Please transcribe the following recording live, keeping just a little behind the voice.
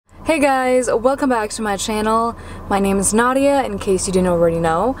Hey guys, welcome back to my channel. My name is Nadia, in case you didn't already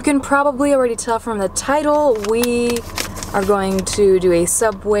know. You can probably already tell from the title, we are going to do a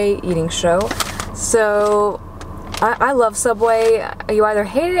Subway eating show. So, I love Subway. You either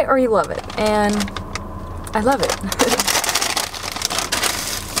hate it or you love it, and I love it.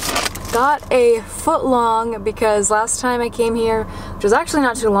 Got a foot long because last time I came here, which was actually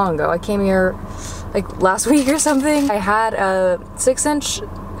not too long ago, I came here like last week or something. I had a 6-inch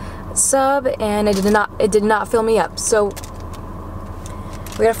sub and it did not fill me up. So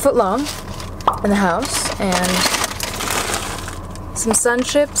we got a foot long in the house and some sun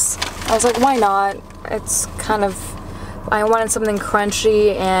chips. I was like, why not? It's kind of, I wanted something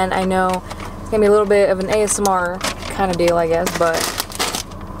crunchy, and I know it's gonna be a little bit of an ASMR kind of deal, I guess, but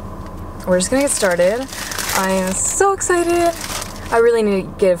we're just gonna get started. I am so excited. I really need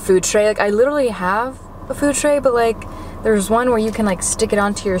to get a food tray. Like, I literally have a food tray, but like there's one where you can like stick it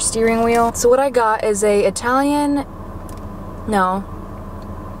onto your steering wheel. So what I got is a Italian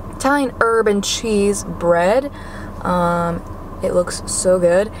herb and cheese bread. It looks so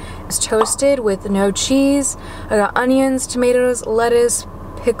good. It's toasted with no cheese. I got onions, tomatoes, lettuce,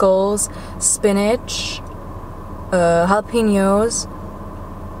 pickles, spinach, jalapenos.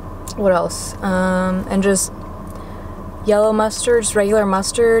 What else? And just yellow mustard, just regular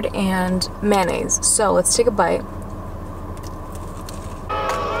mustard, and mayonnaise. So let's take a bite.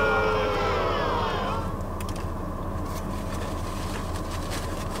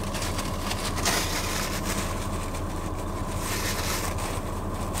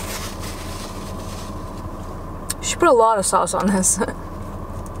 You should put a lot of sauce on this.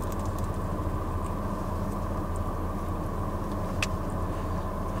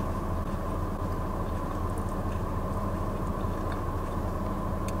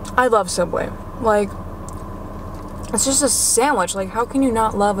 I love Subway. Like, it's just a sandwich. Like, how can you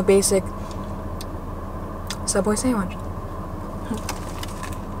not love a basic Subway sandwich?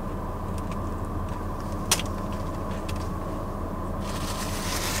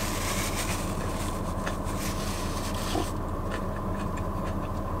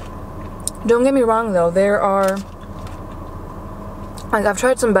 Don't get me wrong though, there are, like, I've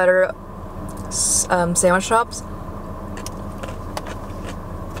tried some better sandwich shops.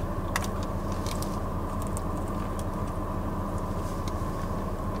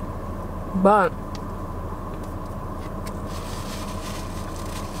 But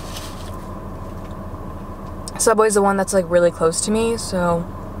Subway's the one that's like really close to me, so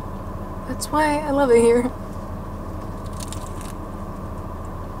that's why I love it here.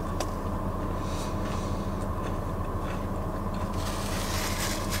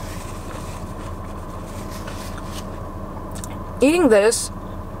 Eating this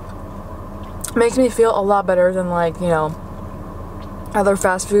makes me feel a lot better than, like, you know, other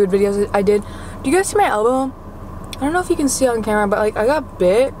fast food videos I did. Do you guys see my elbow? I don't know if you can see on camera, but like I got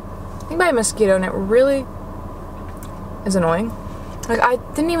bit, I think by a mosquito, and it really is annoying. Like, I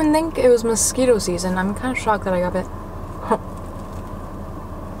didn't even think it was mosquito season. I'm kind of shocked that I got bit.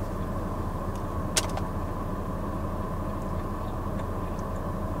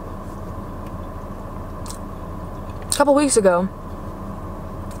 A couple weeks ago,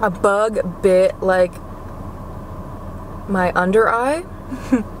 a bug bit like my under eye.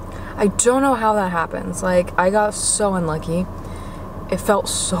 I don't know how that happens. Like, I got so unlucky. It felt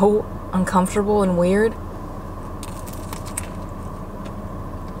so uncomfortable and weird.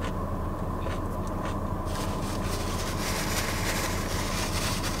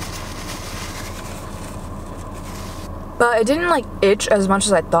 But it didn't like itch as much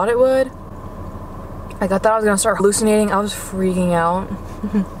as I thought it would. Like, I thought I was gonna start hallucinating. I was freaking out.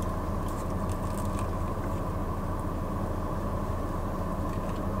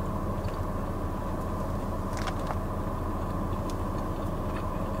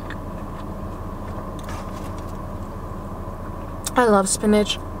 I love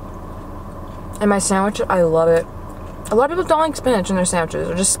spinach in my sandwich. I love it. A lot of people don't like spinach in their sandwiches,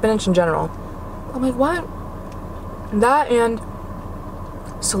 or just spinach in general. I'm like, what? That and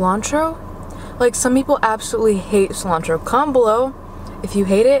cilantro? Like, some people absolutely hate cilantro. Comment below if you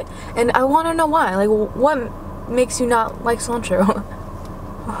hate it, and I want to know why. Like, what makes you not like cilantro?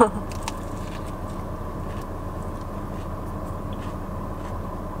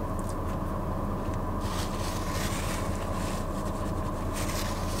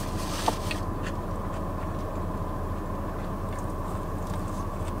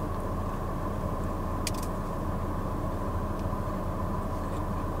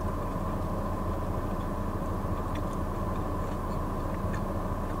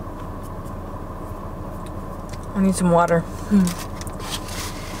 I need some water.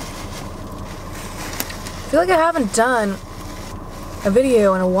 feel like I haven't done a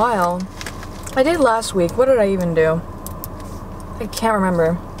video in a while. I did last week. What did I even do? I can't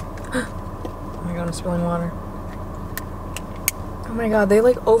remember. Oh my god, I'm spilling water. Oh my god, they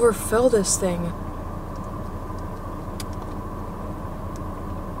like overfill this thing.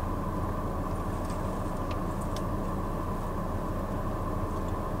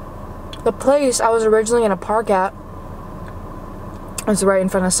 The place I was originally gonna park at was right in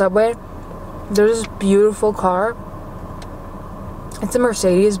front of Subway. There's this beautiful car. It's a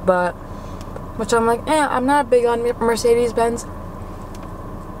Mercedes, but which I'm like, I'm not big on Mercedes-Benz.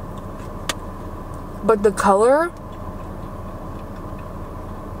 But the color,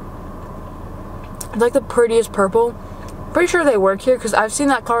 like the prettiest purple. Pretty sure they work here because I've seen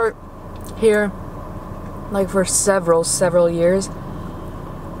that car here like for several years.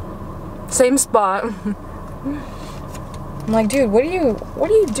 Same spot. I'm like, dude, what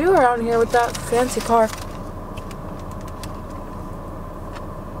do you do around here with that fancy car?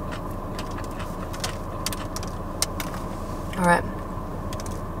 All right.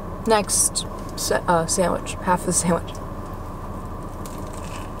 Next sandwich, half the sandwich.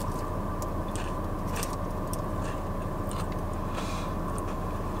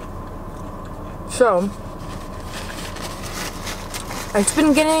 So, it's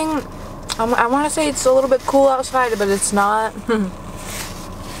been getting, I want to say it's a little bit cool outside, but it's not.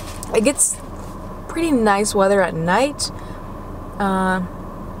 It gets pretty nice weather at night,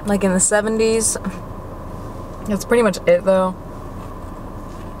 like in the 70s. That's pretty much it though.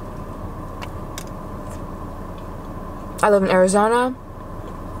 I live in Arizona.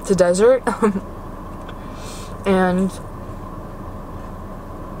 It's a desert. And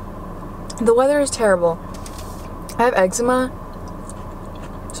the weather is terrible. I have eczema,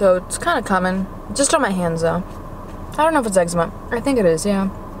 so it's kind of common. Just on my hands though. I don't know if it's eczema. I think it is, yeah.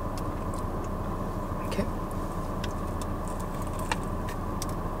 Okay.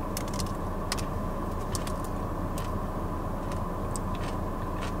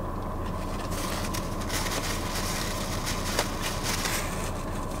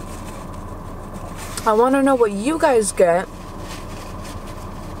 I want to know what you guys get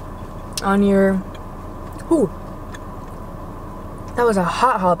on your... Ooh. That was a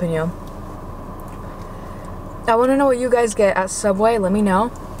hot jalapeno. I want to know what you guys get at Subway. Let me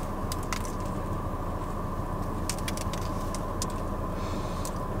know.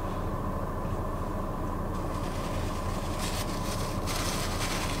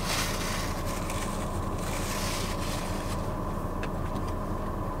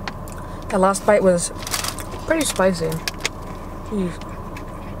 That last bite was pretty spicy. Jeez.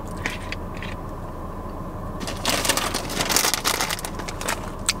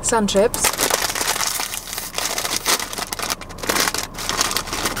 Sun chips.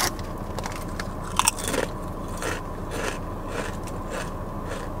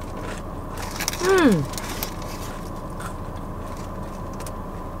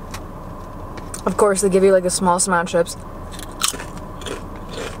 Of course, they give you like the smallest amount of chips.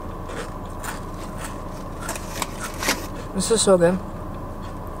 This is so good.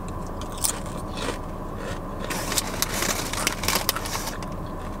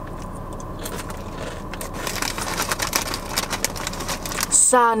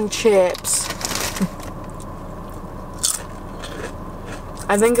 Sun chips.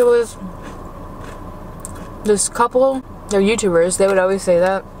 I think it was this couple, they're YouTubers, they would always say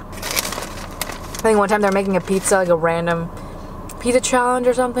that. I think one time they're making a pizza, like a random pizza challenge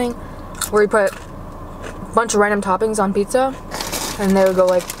or something, where you put a bunch of random toppings on pizza, and they would go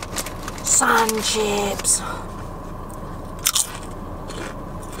like, sun chips.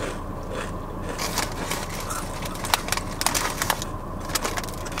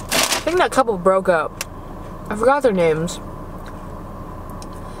 I think that couple broke up. I forgot their names.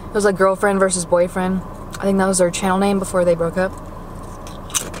 It was like girlfriend versus boyfriend. I think that was their channel name before they broke up.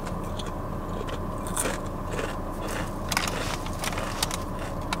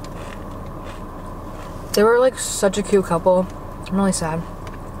 They were like such a cute couple. I'm really sad.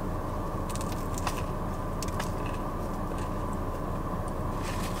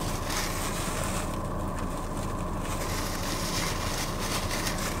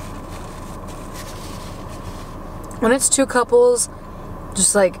 When it's two couples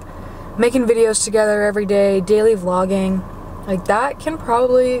just like making videos together every day, daily vlogging, like that can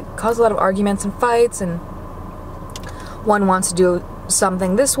probably cause a lot of arguments and fights, and one wants to do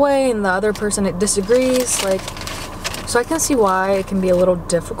something this way and the other person it disagrees, like, so I can see why it can be a little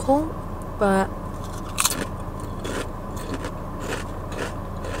difficult, but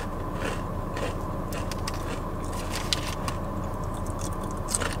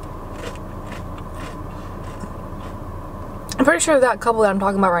I'm pretty sure that couple that I'm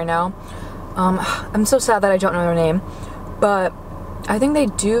talking about right now, I'm so sad that I don't know their name, but I think they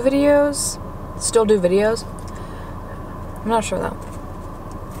do videos, still do videos. I'm not sure though.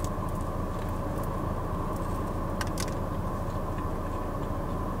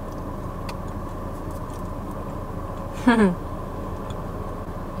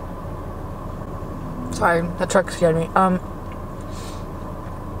 Sorry, that truck scared me.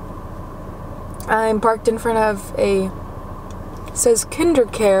 I'm parked in front of it says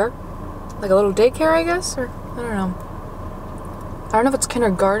Kindercare, like a little daycare, I guess, or I don't know. I don't know if it's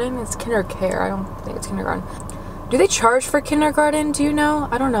kindergarten, it's Kindercare. I don't think it's kindergarten. Do they charge for kindergarten? Do you know?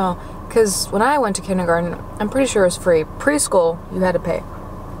 I don't know. Because when I went to kindergarten, I'm pretty sure it was free. Preschool, you had to pay.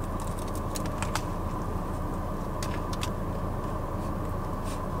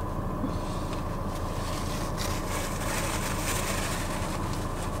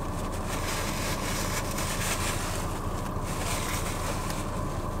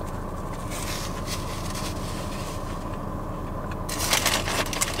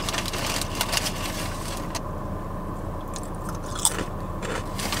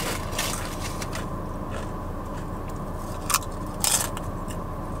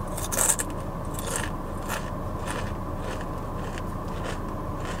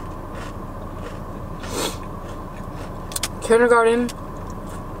 Kindergarten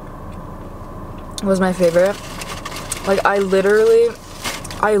was my favorite. Like, I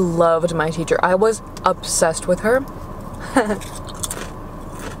loved my teacher. I was obsessed with her.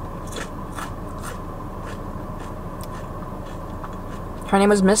 Her name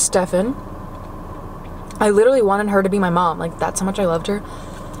was Miss Stefan. I literally wanted her to be my mom. Like, that's how much I loved her.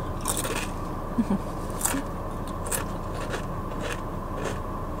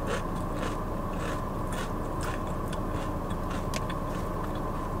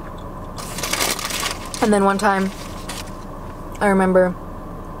 And then one time, I remember,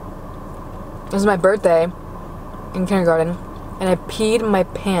 it was my birthday in kindergarten, and I peed my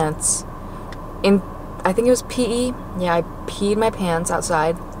pants in, I think it was PE. Yeah, I peed my pants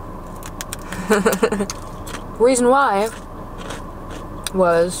outside. Reason why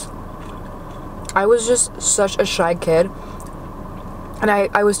was I was just such a shy kid, and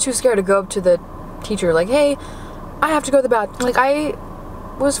I was too scared to go up to the teacher like, hey, I have to go to the bathroom. Like, I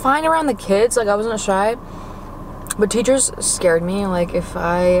was fine around the kids, like I wasn't shy, but teachers scared me. Like, if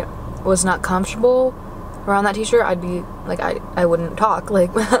I was not comfortable around that teacher, I'd be like, I wouldn't talk,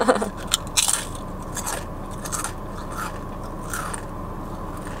 like.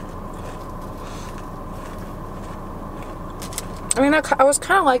 I mean, I was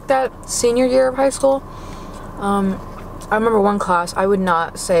kind of like that senior year of high school. I remember one class, I would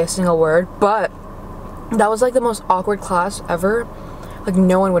not say a single word, but that was like the most awkward class ever. Like,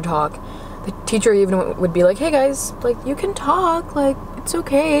 no one would talk. The teacher even would be like, hey guys, like, you can talk, like, it's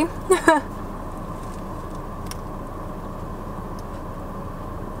okay. It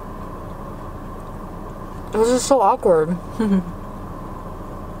was just so awkward.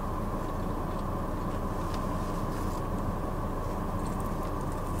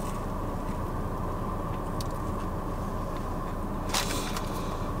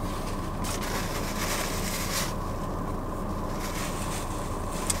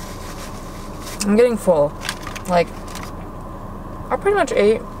 I'm getting full. Like, I pretty much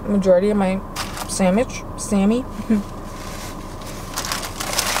ate majority of my sandwich. Sammy.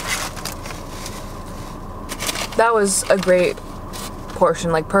 That was a great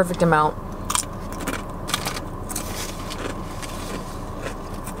portion, like perfect amount.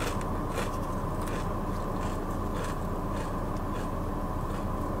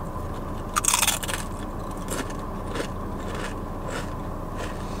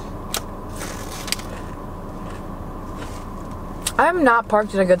 I'm not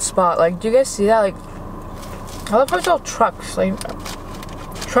parked in a good spot. Like, do you guys see that? Like, I love how it's all trucks. Like,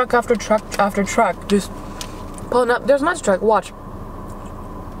 truck after truck after truck. Just pulling up. There's another truck. Watch.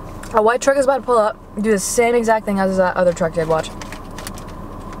 A white truck is about to pull up. Do the same exact thing as that other truck did. Watch.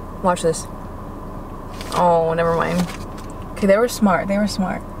 Watch this. Oh, never mind. Okay, they were smart. They were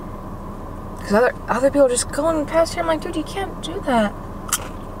smart. Because other people just going past here. I'm like, dude, you can't do that.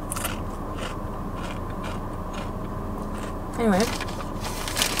 Anyway.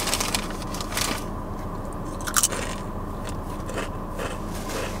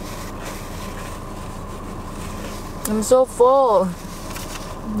 I'm so full.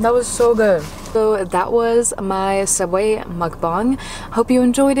 That was so good. So that was my Subway mukbang. Hope you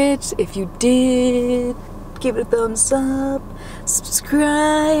enjoyed it. If you did, give it a thumbs up,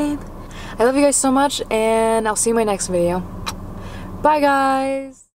 subscribe. I love you guys so much, and I'll see you in my next video. Bye guys.